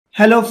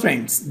Hello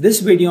friends,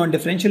 this video on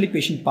differential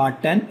equation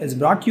part 10 is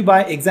brought to you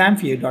by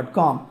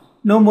examfear.com.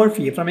 No more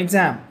fear from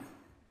exam.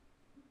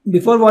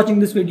 Before watching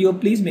this video,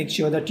 please make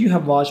sure that you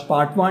have watched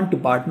part 1 to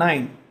part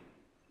 9.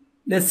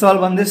 Let's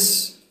solve on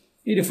this.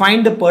 We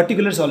define the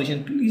particular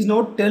solution. Please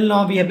note, till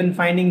now we have been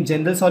finding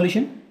general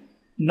solution.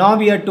 Now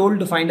we are told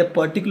to find a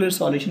particular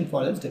solution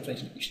for this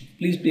differential equation.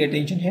 Please pay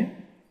attention here.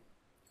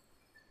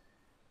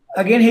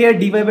 Again here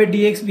dy by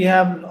dx, we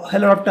have a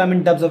lot of term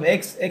in terms of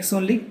x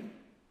only,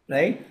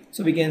 right?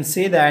 So we can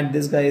say that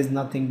this guy is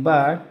nothing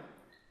but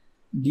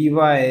dy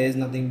is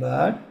nothing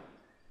but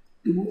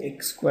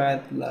 2x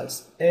square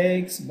plus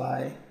x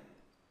by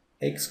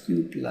x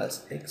cube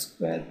plus x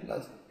square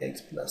plus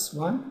x plus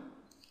 1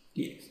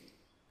 dx.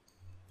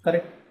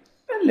 Correct?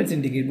 And let's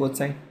integrate both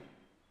sides.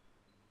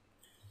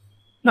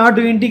 Now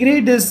to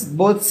integrate this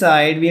both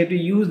side, we have to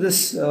use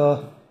this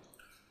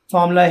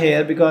formula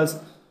here, because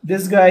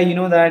this guy, you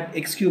know that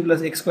x cube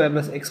plus x square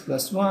plus x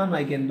plus 1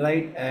 I can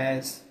write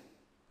as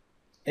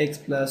x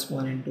plus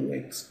 1 into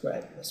x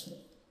square plus 1.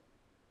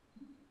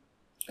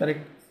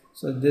 Correct?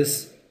 So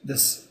this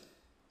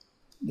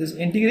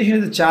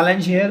integration is a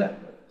challenge here.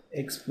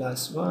 X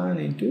plus 1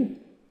 into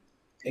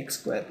x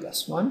square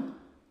plus 1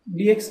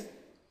 dx.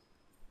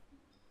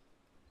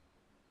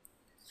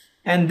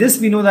 And this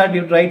we know that we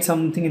write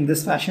something in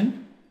this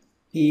fashion: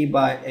 a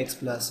by x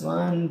plus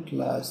 1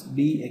 plus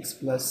bx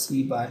plus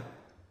c by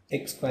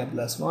x square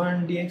plus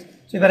 1 dx.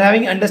 So if you are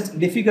having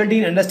difficulty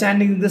in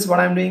understanding this, what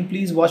I am doing,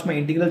 please watch my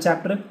integral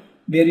chapter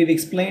where we've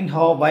explained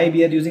why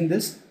we are using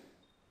this.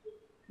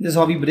 This is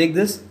how we break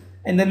this,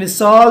 and then we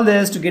solve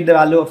this to get the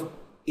value of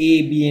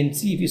a, b and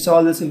c. If you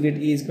solve this, you'll get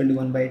a is equal to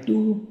 1 by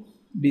 2,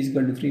 b is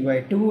equal to 3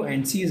 by 2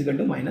 and c is equal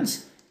to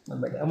minus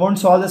 1 by 2. I won't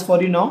solve this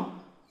for you now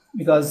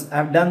because I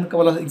have done a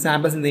couple of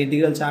examples in the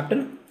integral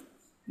chapter.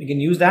 You can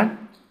use that.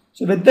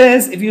 So with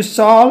this, if you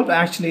solve,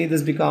 actually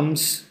this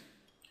becomes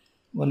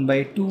 1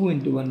 by 2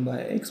 into 1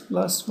 by x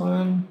plus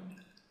 1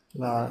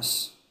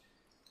 plus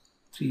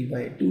 3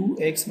 by 2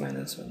 x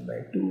minus 1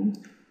 by 2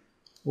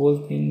 whole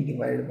thing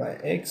divided by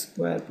x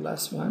square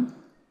plus 1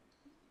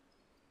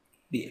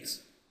 dx.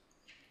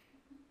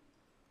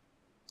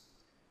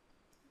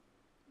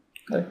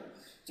 Okay.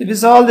 So if you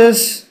solve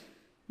this,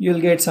 you will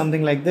get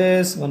something like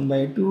this: 1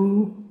 by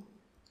 2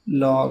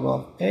 log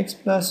of x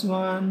plus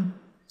 1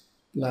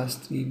 plus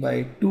 3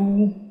 by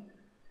 2.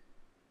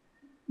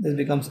 This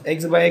becomes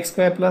x by x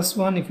square plus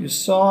 1. If you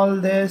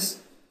solve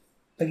this,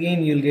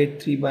 again you'll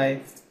get 3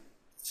 by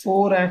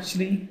 4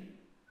 actually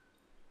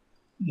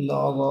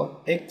log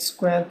of x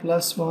square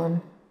plus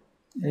 1,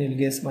 and you'll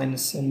get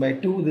minus 1 by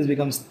 2. This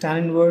becomes tan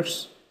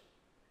inverse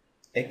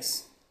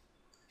x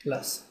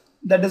plus.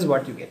 That is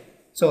what you get.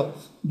 So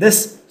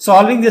this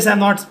solving this, I'm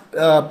not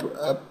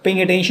paying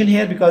attention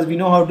here because we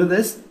know how to do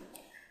this.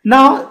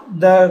 Now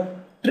the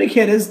trick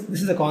here is,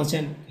 this is a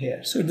constant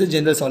here, so it's a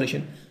general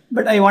solution,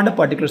 but I want a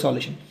particular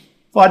solution.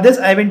 For this,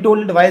 I've been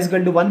told y is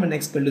equal to 1 when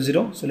x is equal to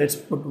 0. So let's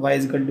put y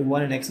is equal to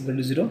 1 and x is equal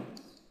to 0.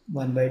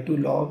 1 by 2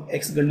 log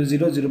x is equal to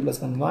 0, 0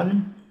 plus 1,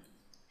 1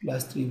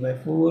 plus 3 by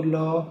 4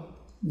 log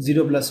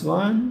 0 plus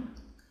 1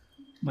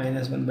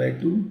 minus 1 by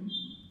 2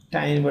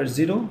 tan inverse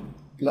 0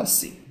 plus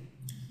c.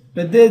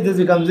 With this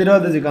becomes 0,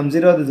 this becomes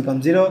 0, this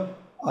becomes 0,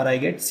 or I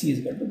get c is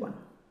equal to 1.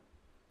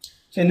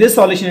 So in this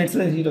solution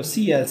itself, instead of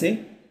c, I'll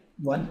say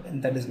 1,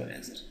 and that is my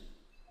answer.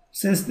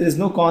 Since there is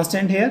no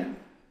constant here,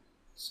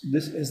 so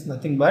this is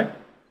nothing but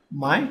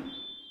my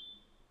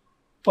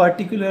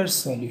particular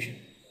solution.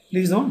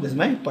 Please note, this is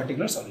my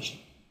particular solution.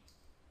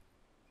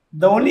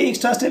 The only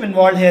extra step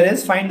involved here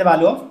is find the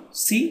value of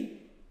c.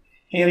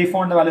 Here we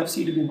found the value of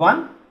c to be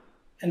 1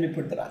 and we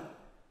put the value.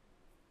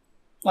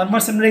 One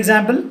more similar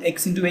example: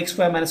 x into x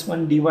square minus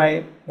 1 dy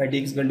by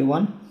dx is equal to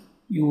 1.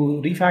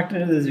 You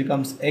refactor it, this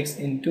becomes x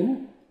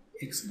into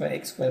x by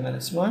x square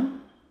minus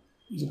 1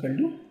 is equal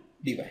to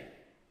dy.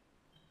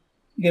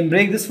 You can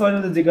break this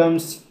further. This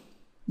becomes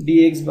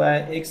dx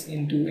by x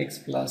into x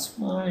plus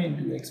 1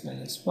 into x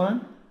minus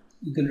 1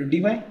 equal to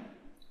dy.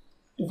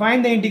 To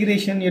find the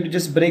integration, you have to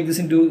just break this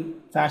into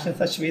fashion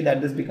such way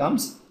that this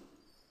becomes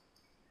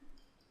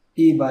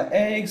a by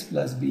x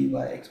plus b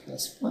by x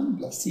plus 1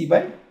 plus c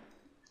by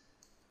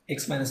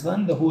x minus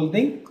 1, the whole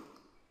thing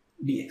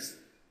dx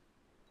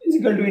is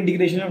equal to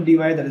integration of dy,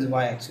 that is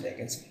y actually I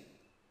can say.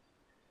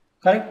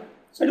 Correct?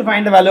 So to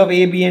find the value of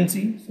a, b and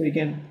c, so you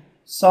can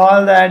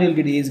solve that. You'll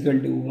get a is equal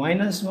to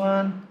minus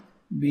 1,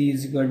 b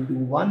is equal to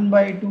 1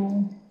 by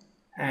 2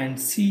 and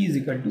c is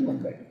equal to 1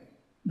 by 2.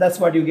 That's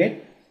what you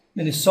get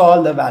when you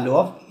solve the value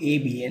of a,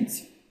 b and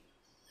c.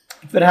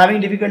 If you're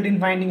having difficulty in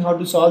finding how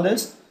to solve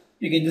this,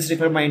 you can just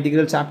refer my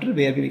integral chapter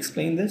where we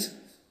explain this.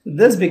 So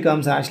this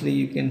becomes, actually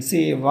you can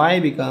say y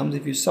becomes,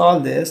 if you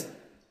solve this,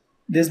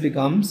 this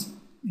becomes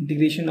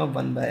integration of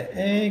 1 by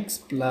x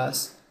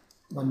plus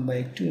 1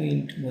 by 2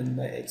 into 1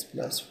 by x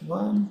plus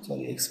 1,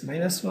 sorry, x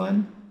minus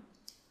 1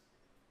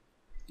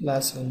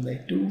 plus 1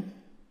 by 2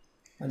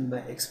 1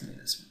 by x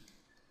minus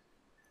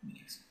 1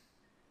 dx.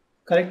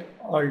 Correct?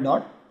 All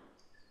dot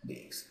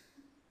dx.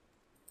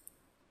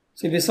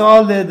 So if we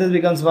solve this, this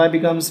becomes y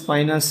becomes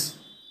minus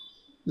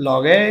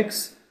log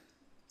x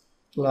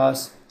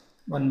plus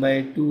 1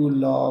 by 2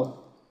 log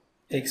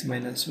x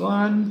minus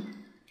 1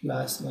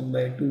 plus 1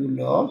 by 2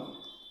 log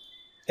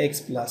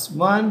x plus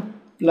 1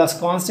 plus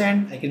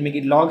constant. I can make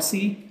it log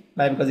c.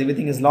 Why? Because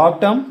everything is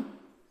log term,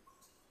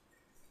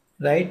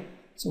 right?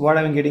 So what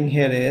I'm getting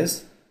here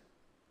is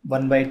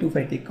 1 by 2. If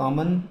I take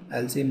common,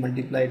 I'll say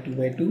multiply 2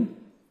 by 2,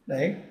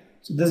 right?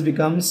 So this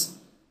becomes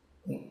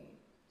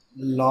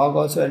log,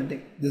 also I'll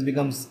take, this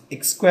becomes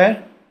x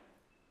square.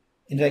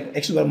 In fact,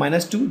 x square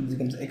minus 2, this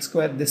becomes x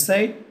square this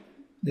side,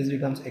 this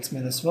becomes x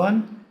minus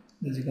 1,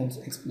 this becomes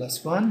x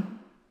plus 1,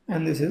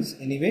 and this is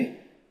anyway,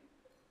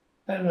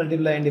 I'll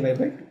multiply and divide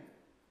by 2.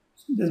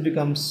 So this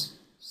becomes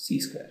c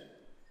square.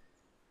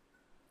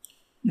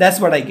 That's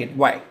what I get,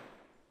 y.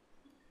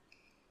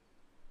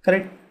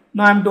 Correct?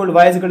 Now I'm told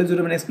y is equal to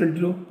 0 when x is equal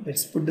to 2.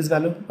 Let's put this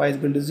value, y is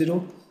equal to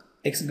 0,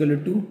 x is equal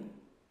to 2,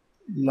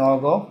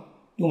 log of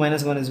 2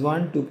 minus 1 is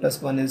 1, 2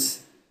 plus 1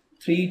 is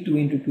 3, 2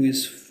 into 2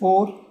 is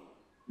 4,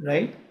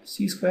 right?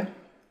 C square.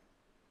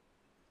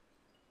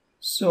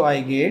 So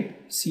I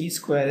get c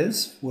square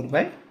is 4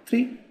 by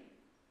 3.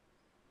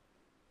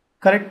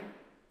 Correct?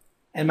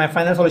 And my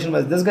final solution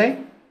was this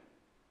guy.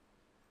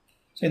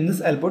 So in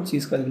this I'll put c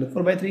square is equal to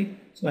 4 by 3.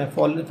 So my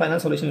final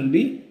solution will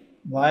be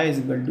y is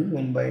equal to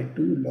 1 by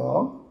 2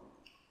 log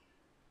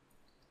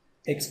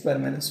x square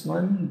minus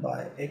 1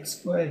 by x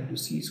square into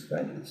c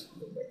square is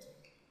 4 by 3.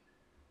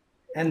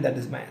 And that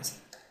is my answer.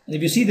 And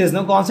if you see, there is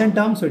no constant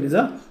term, so it is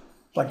a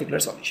particular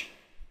solution.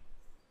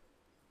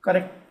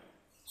 Correct?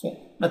 So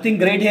nothing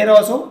great here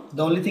also.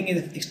 The only thing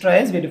is extra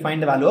is we have to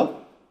find the value of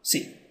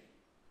c.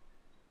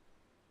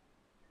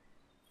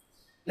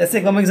 Let's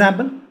take one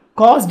example.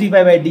 Cos dy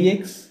by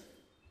dx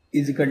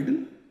is equal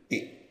to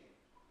a.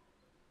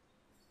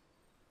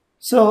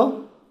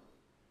 So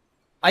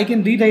I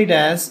can rewrite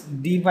as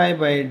dy by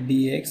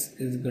dx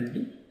is equal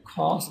to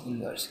cos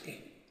inverse a.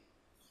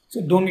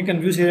 So don't get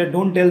confused here.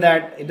 Don't tell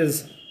that it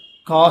is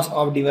cos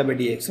of dy by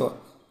dx. So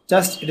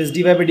just it is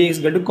dy by dx is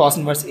equal to cos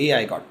inverse a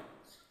I got.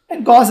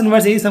 And cos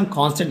inverse a is some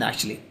constant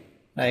actually,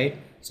 right?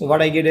 So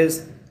what I get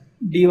is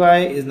dy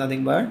is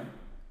nothing but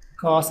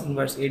cos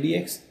inverse a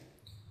dx.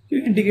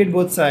 You integrate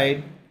both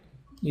sides,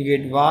 you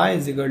get y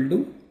is equal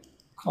to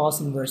cos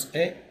inverse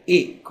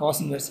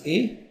cos inverse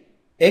a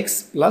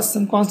x plus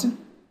some constant.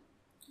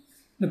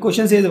 The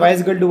question says y is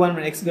equal to 1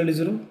 when x is equal to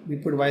 0. We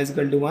put y is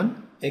equal to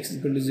 1, x is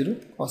equal to 0,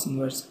 cos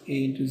inverse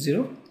a into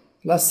 0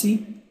 plus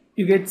c.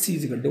 You get c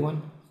is equal to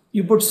 1.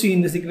 You put c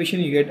in this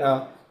equation, you get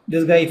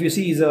this guy, if you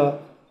see, is a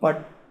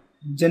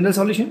general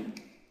solution.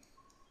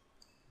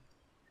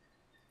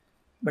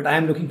 But I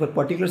am looking for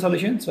particular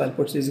solution, so I'll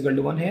put c is equal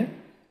to 1 here.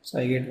 So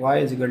I get y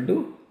is equal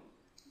to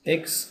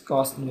x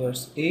cos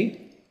inverse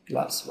a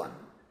plus 1.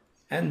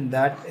 And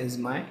that is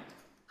my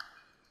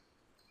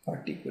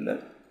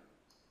particular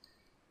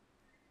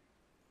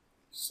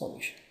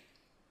solution.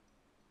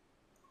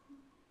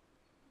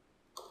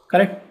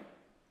 Correct?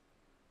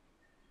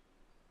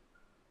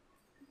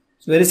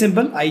 So very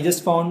simple. I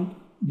just found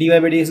dy by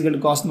dx is equal to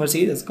cos inverse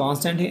a. That's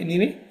constant here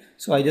anyway.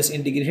 So I just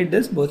integrated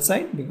this both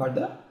sides. We got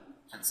the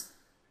answer.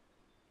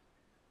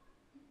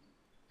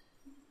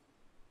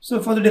 So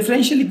for the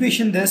differential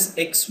equation, this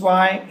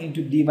xy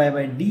into dy by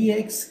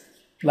dx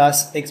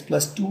plus x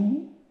plus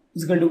 2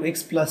 is equal to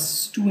x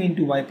plus 2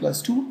 into y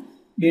plus 2.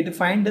 We have to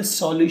find the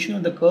solution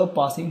of the curve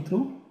passing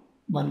through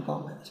 1,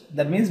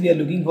 that means we are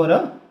looking for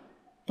a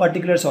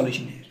particular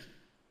solution here.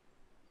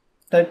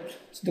 Right?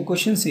 So the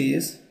question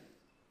says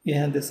we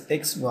have this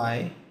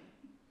xy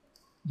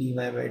dy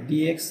by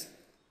dx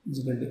is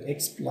equal to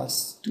x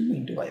plus 2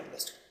 into y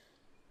plus 2.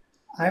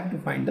 I have to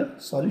find the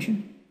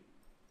solution.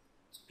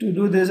 To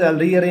do this, I'll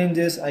rearrange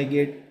this. I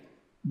get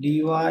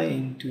dy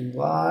into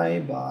y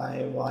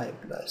by y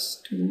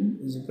plus 2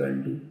 is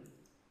equal to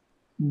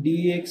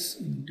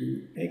dx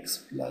into x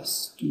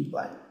plus 2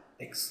 by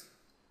x.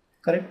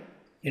 Correct?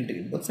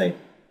 Integrate both sides.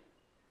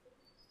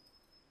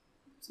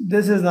 So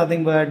this is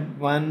nothing but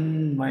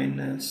 1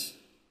 minus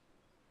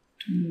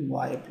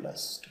 2y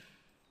plus 2.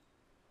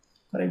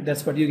 Correct?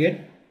 That's what you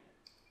get.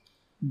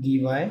 Dy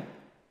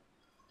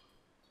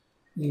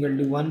equal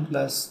to 1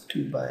 plus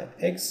 2 by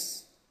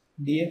x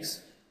dx.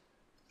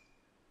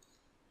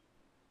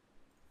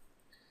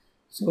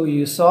 So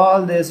you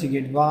solve this, you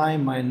get y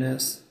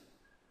minus,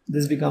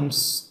 this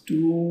becomes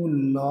 2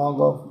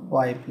 log of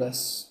y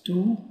plus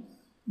 2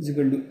 is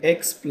equal to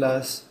x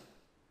plus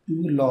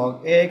 2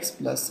 log x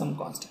plus some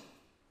constant.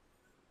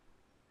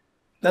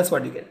 That's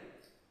what you get.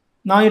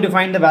 Now you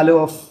define the value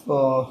of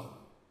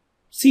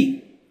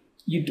c.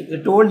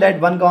 You told that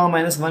 1 comma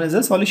minus 1 is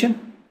a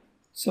solution.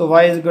 So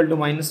y is equal to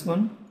minus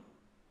 1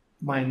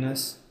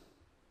 minus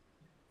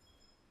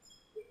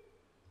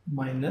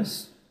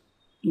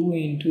 2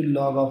 into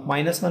log of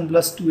minus 1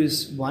 plus 2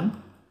 is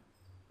 1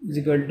 is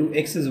equal to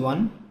x is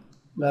 1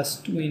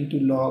 plus 2 into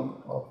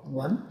log of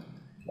 1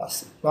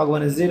 plus log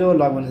 1 is 0,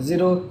 log 1 is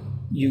 0,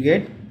 you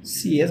get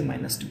c as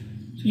minus 2.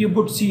 So you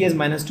put c as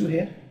minus 2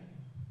 here,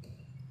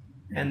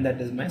 and that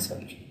is my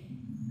solution.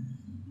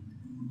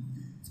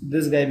 So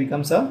this guy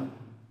becomes a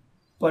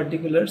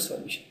particular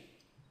solution.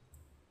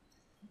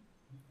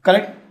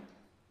 Correct?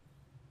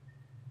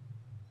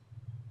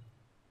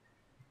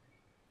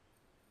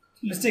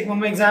 Let's take one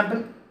more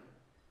example.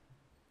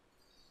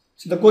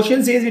 So the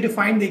question says we to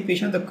find the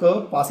equation of the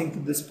curve passing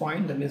through this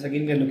point. That means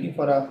again we are looking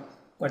for a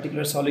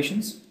particular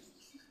solutions.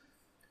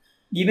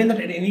 Given that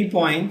at any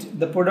point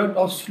the product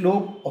of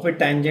slope of a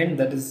tangent,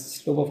 that is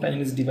slope of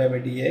tangent is dy by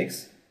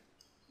dx,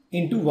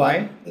 into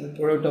y, the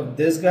product of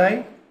this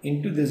guy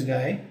into this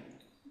guy,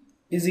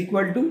 is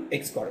equal to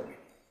x coordinate.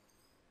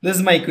 This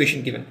is my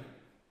equation given,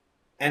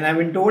 and I have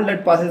been told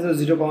that passes through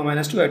 0,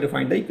 -2. I have to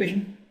find the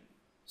equation.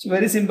 So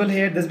very simple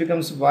here. This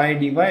becomes y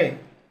dy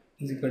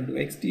is equal to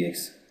x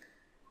dx.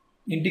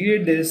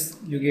 Integrate this,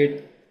 you get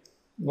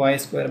y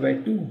square by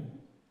 2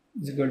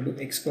 is equal to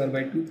x square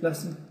by 2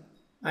 plus.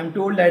 I am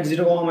told that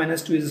 0,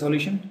 -2 is a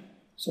solution.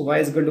 So y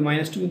is equal to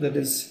 -2, that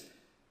is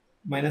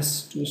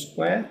 -2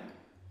 square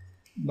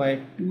by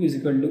 2 is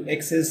equal to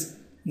x is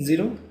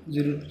 0,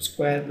 0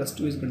 square plus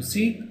 2 is equal to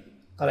c,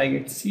 or I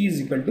get c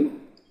is equal to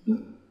 2.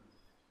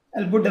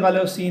 I'll put the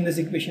value of c in this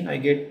equation. I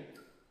get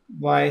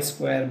y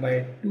square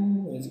by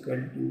 2 is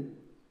equal to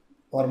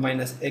or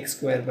minus x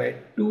square by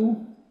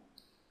 2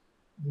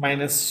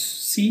 minus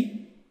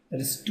c, that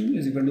is 2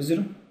 is equal to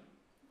 0.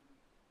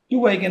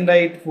 2 I can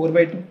write 4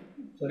 by 2.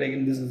 So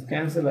again this is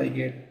cancel. I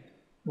get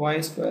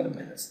y square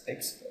minus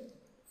x square.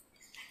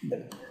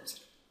 Then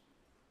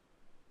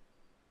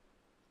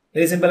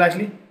very simple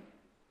actually.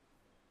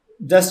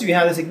 Just we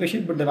have this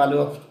equation, put the value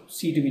of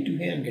c to be 2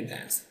 here and get the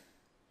answer.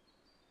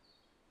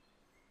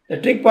 The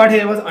trick part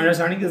here was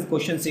understanding this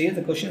question says.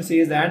 The question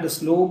says that the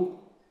slope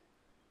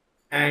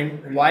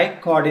and y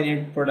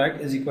coordinate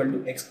product is equal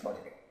to x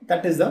coordinate.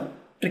 That is the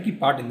tricky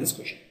part in this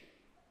question.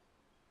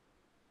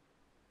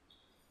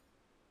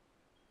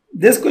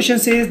 This question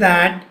says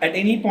that at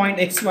any point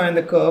xy on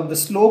the curve, the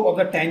slope of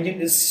the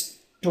tangent is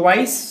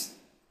twice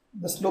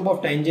the slope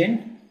of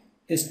tangent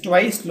is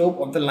twice slope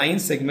of the line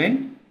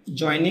segment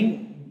joining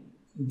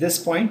this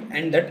point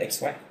and that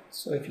xy.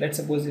 So if let's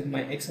suppose if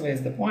my xy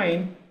is the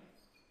point,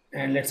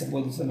 and let's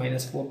suppose this is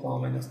 -4,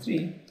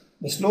 -3,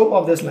 the slope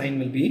of this line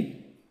will be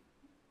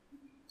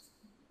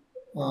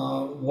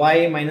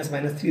y minus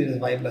 -3 is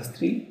y plus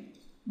 3,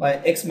 by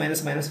x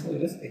minus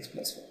 -4 is x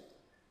plus 4.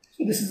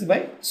 So this is by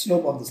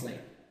slope of this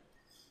line.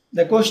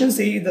 The question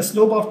says the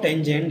slope of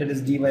tangent, that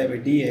is dy by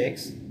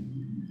dx,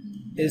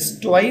 is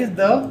twice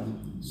the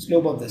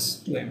slope of this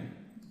 2m,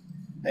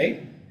 right?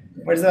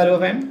 What is the value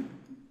of m?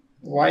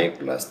 Y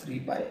plus 3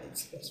 by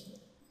x plus 4.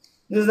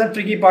 This is the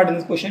tricky part in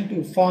this question,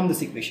 to form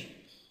this equation.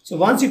 So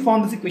once you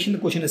form this equation, the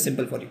question is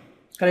simple for you,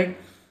 correct?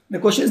 The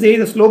question says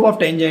the slope of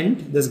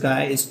tangent, this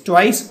guy, is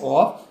twice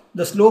of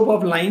the slope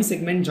of line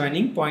segment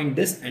joining point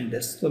this and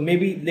this. So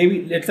maybe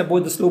let's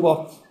suppose the slope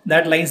of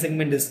that line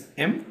segment is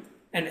m,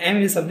 and m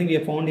is something we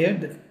have found here,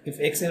 that if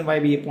x and y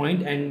be a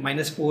point and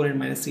 -4 and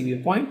 -3 be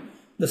a point,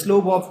 the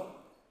slope of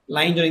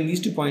line joining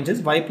these 2 points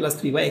is y plus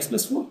 3 by x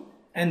plus 4,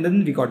 and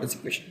then we got this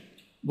equation.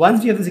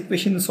 Once we have this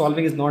equation, the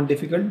solving is not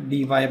difficult.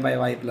 Dy by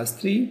y plus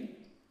 3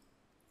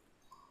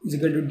 is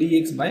equal to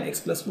dx by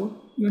x plus 4.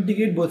 You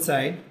integrate both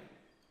sides,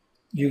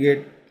 you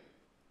get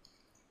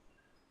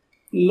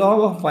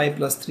log of y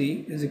plus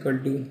 3 is equal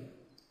to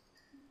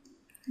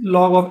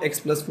log of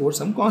x plus 4,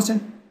 some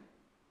constant.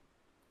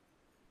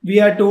 We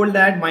are told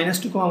that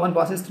 -2, 1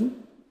 passes through.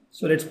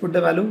 So let's put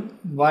the value.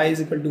 Y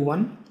is equal to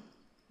 1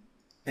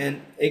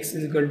 and x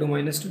is equal to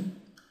 -2,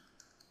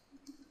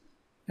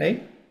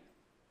 right?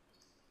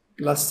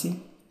 Plus c.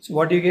 So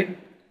what do you get?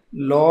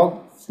 Log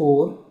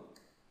 4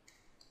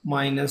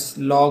 minus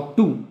log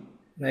 2,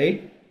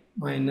 right?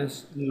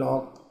 Minus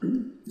log 2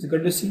 is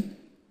equal to c,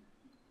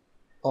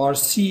 or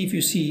c, if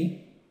you see,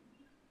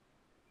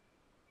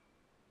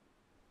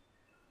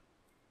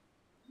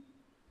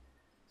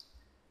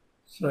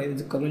 sorry,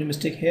 there's a common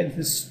mistake here.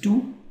 This is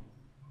 2,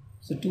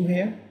 so 2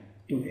 here,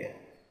 2 here,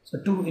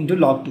 so 2 into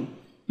log 2.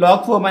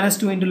 Log 4 minus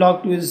 2 into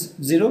log 2 is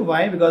 0.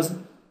 Why? Because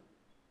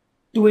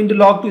 2 into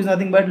log 2 is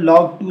nothing but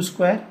log 2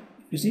 square,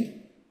 you see,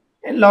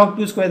 and log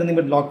 2 square is nothing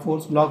but log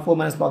 4. So log 4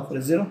 minus log 4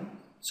 is 0.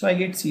 So I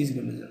get c is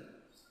equal to 0.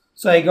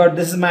 So I got,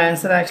 this is my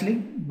answer actually,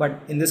 but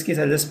in this case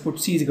I'll just put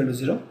c is equal to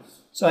 0.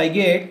 So I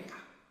get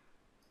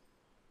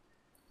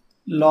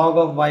log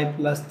of y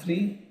plus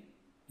 3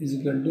 is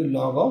equal to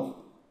log of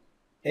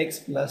x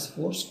plus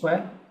 4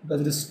 square,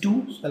 because it is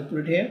 2, so I'll put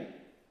it here.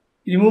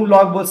 You remove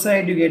log both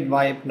sides, you get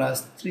y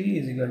plus 3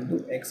 is equal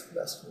to x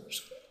plus 4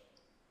 square.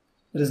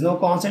 There is no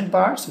constant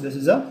part, so this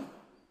is a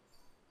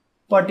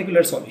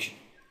particular solution,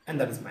 and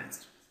that is my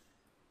answer.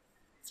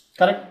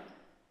 Correct?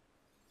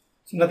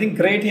 So nothing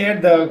great here.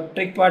 The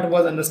trick part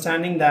was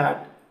understanding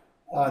that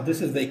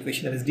this is the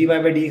equation, that is dy by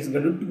dx is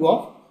equal to 2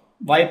 of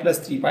y plus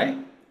 3 by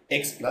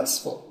x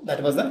plus 4.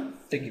 That was the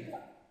tricky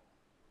part.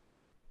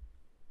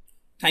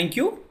 Thank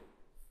you.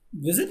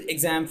 Visit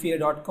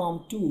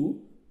examfear.com to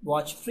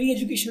watch free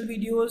educational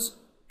videos,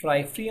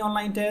 try free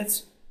online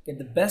tests, get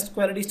the best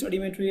quality study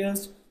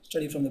materials,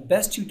 study from the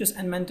best tutors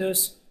and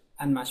mentors,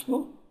 and much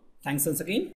more. Thanks once again.